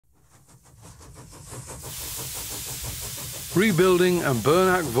Rebuilding a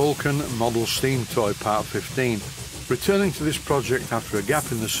Burnac Vulcan model steam toy part 15. Returning to this project after a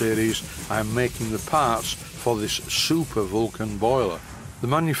gap in the series, I am making the parts for this super Vulcan boiler. The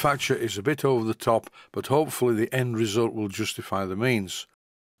manufacture is a bit over the top, but hopefully the end result will justify the means.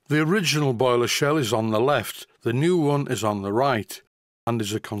 The original boiler shell is on the left, the new one is on the right, and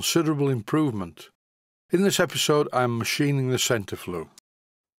is a considerable improvement. In this episode I am machining the centre flue.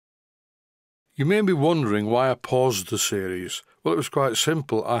 You may be wondering why I paused the series. Well, it was quite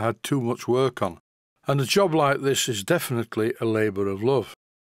simple. I had too much work on, and a job like this is definitely a labour of love.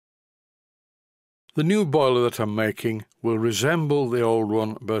 The new boiler that I'm making will resemble the old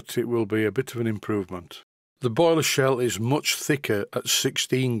one, but it will be a bit of an improvement. The boiler shell is much thicker at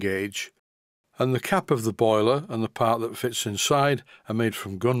 16 gauge, and the cap of the boiler and the part that fits inside are made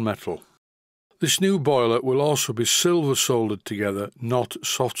from gunmetal. This new boiler will also be silver soldered together, not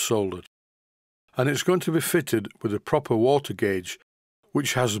soft soldered. And it's going to be fitted with a proper water gauge,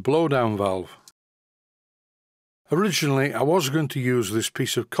 which has a blowdown valve. Originally I was going to use this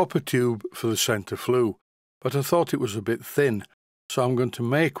piece of copper tube for the centre flue, but I thought it was a bit thin, so I'm going to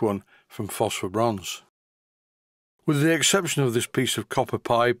make one from phosphor bronze. With the exception of this piece of copper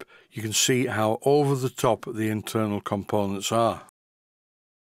pipe, you can see how over the top the internal components are.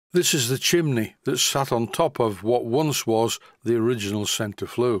 This is the chimney that sat on top of what once was the original centre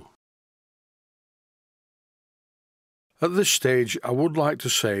flue. At this stage, I would like to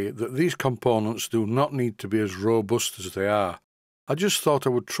say that these components do not need to be as robust as they are. I just thought I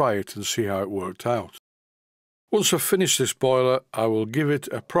would try it and see how it worked out. Once I've finished this boiler, I will give it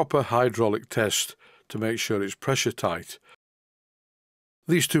a proper hydraulic test to make sure it's pressure tight.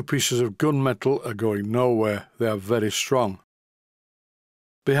 These two pieces of gunmetal are going nowhere, they are very strong.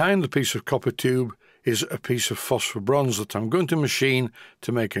 Behind the piece of copper tube is a piece of phosphor bronze that I'm going to machine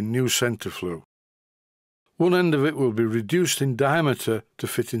to make a new centre flue. One end of it will be reduced in diameter to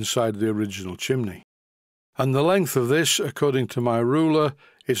fit inside the original chimney, and the length of this, according to my ruler,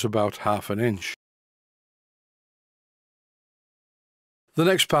 is about ½ an inch. The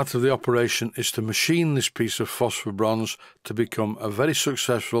next part of the operation is to machine this piece of phosphor bronze to become a very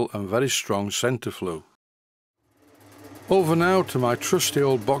successful and very strong centre flue. Over now to my trusty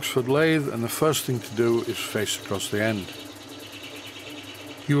old Boxford lathe, and the first thing to do is face across the end.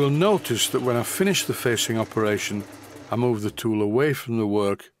 You will notice that when I finish the facing operation, I move the tool away from the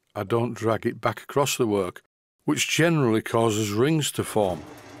work. I don't drag it back across the work, which generally causes rings to form.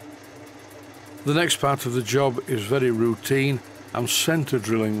 The next part of the job is very routine. I'm centre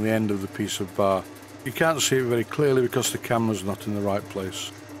drilling the end of the piece of bar. You can't see it very clearly because the camera's not in the right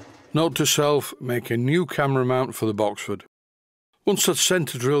place. Note to self, make a new camera mount for the Boxford. Once I've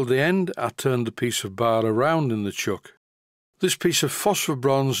centre drilled the end, I turn the piece of bar around in the chuck. This piece of phosphor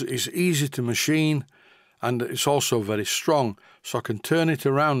bronze is easy to machine, and it's also very strong, so I can turn it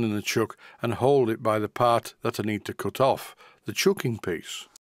around in the chuck and hold it by the part that I need to cut off, the chucking piece.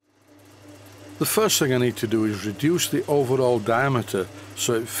 The first thing I need to do is reduce the overall diameter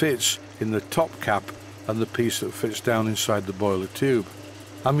so it fits in the top cap and the piece that fits down inside the boiler tube.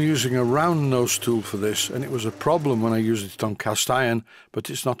 I'm using a round nose tool for this, and it was a problem when I used it on cast iron, but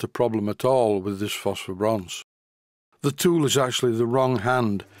it's not a problem at all with this phosphor bronze. The tool is actually the wrong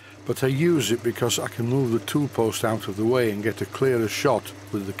hand, but I use it because I can move the tool post out of the way and get a clearer shot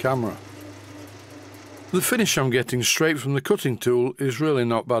with the camera. The finish I'm getting straight from the cutting tool is really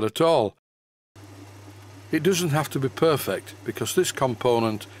not bad at all. It doesn't have to be perfect because this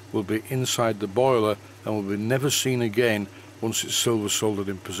component will be inside the boiler and will be never seen again once it's silver soldered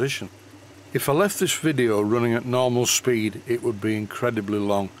in position. If I left this video running at normal speed, it would be incredibly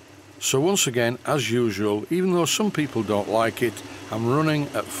long. So once again, as usual, even though some people don't like it, I'm running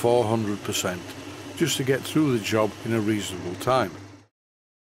at 400%, just to get through the job in a reasonable time.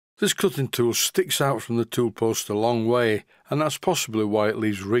 This cutting tool sticks out from the tool post a long way, and that's possibly why it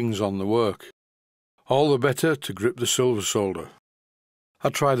leaves rings on the work. All the better to grip the silver solder. I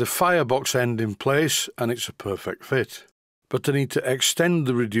try the firebox end in place, and it's a perfect fit. But I need to extend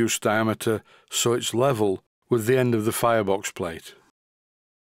the reduced diameter so it's level with the end of the firebox plate.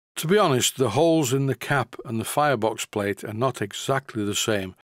 To be honest, the holes in the cap and the firebox plate are not exactly the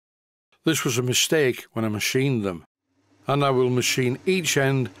same. This was a mistake when I machined them, and I will machine each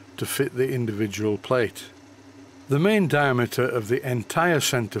end to fit the individual plate. The main diameter of the entire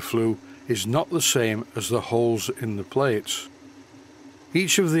centre flue is not the same as the holes in the plates.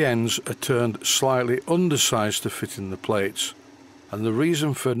 Each of the ends are turned slightly undersized to fit in the plates, and the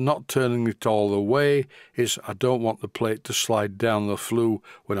reason for not turning it all the way is I don't want the plate to slide down the flue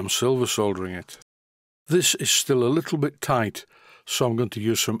when I'm silver soldering it. This is still a little bit tight, so I'm going to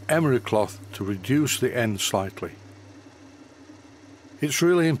use some emery cloth to reduce the end slightly. It's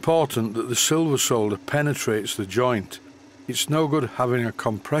really important that the silver solder penetrates the joint. It's no good having a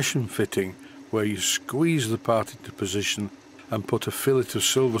compression fitting where you squeeze the part into position and put a fillet of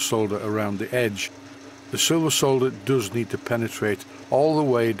silver solder around the edge. The silver solder does need to penetrate all the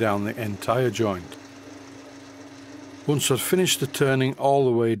way down the entire joint. Once I'd finished the turning all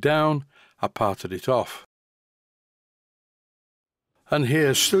the way down, I parted it off. And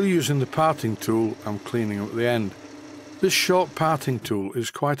here, still using the parting tool, I'm cleaning up the end. This short parting tool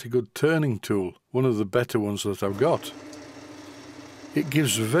is quite a good turning tool, one of the better ones that I've got. It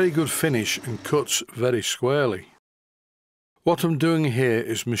gives a very good finish and cuts very squarely. What I'm doing here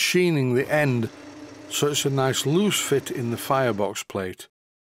is machining the end so it's a nice loose fit in the firebox plate.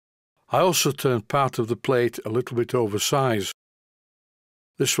 I also turned part of the plate a little bit oversize.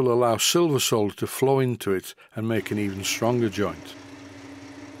 This will allow silver solder to flow into it and make an even stronger joint.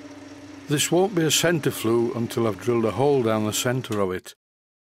 This won't be a centre flue until I've drilled a hole down the centre of it.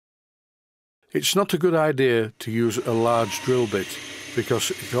 It's not a good idea to use a large drill bit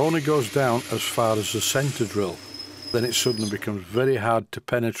because it only goes down as far as the centre drill. Then it suddenly becomes very hard to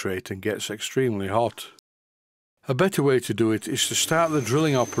penetrate and gets extremely hot. A better way to do it is to start the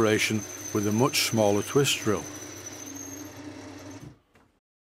drilling operation with a much smaller twist drill.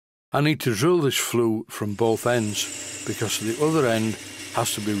 I need to drill this flue from both ends because the other end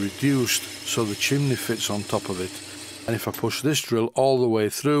has to be reduced so the chimney fits on top of it, and if I push this drill all the way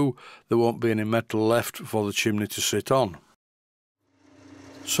through, there won't be any metal left for the chimney to sit on.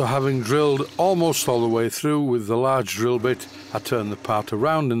 So having drilled almost all the way through with the large drill bit, I turn the part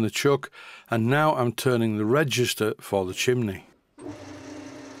around in the chuck, and now I'm turning the register for the chimney.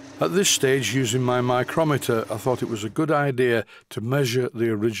 At this stage, using my micrometer, I thought it was a good idea to measure the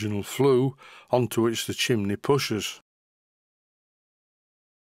original flue onto which the chimney pushes.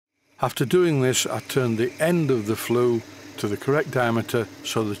 After doing this, I turned the end of the flue to the correct diameter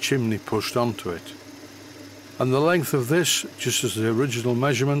so the chimney pushed onto it. And the length of this, just as the original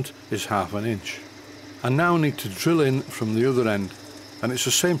measurement, is 1/2 inch. I now need to drill in from the other end, and it's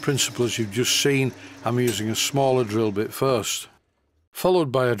the same principle as you've just seen. I'm using a smaller drill bit first,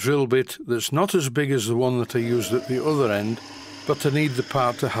 followed by a drill bit that's not as big as the one that I used at the other end, but I need the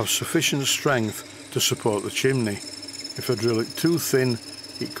part to have sufficient strength to support the chimney. If I drill it too thin,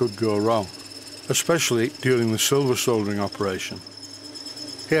 it could go wrong, especially during the silver soldering operation.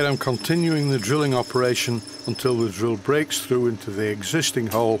 Here I'm continuing the drilling operation until the drill breaks through into the existing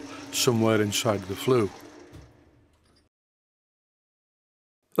hole somewhere inside the flue.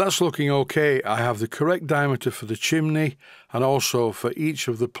 That's looking okay. I have the correct diameter for the chimney and also for each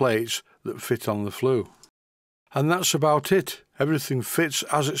of the plates that fit on the flue. And that's about it. Everything fits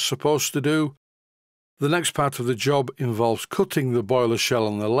as it's supposed to do. The next part of the job involves cutting the boiler shell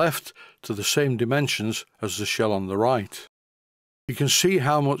on the left to the same dimensions as the shell on the right. You can see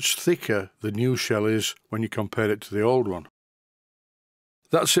how much thicker the new shell is when you compare it to the old one.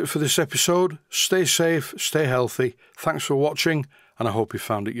 That's it for this episode. Stay safe, stay healthy. Thanks for watching, and I hope you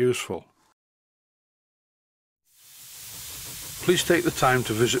found it useful. Please take the time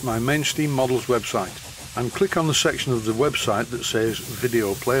to visit my Mainsteam Models website and click on the section of the website that says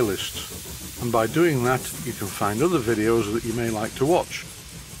Video Playlists. And by doing that, you can find other videos that you may like to watch.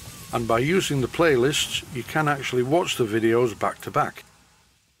 And by using the playlists, you can actually watch the videos back to back.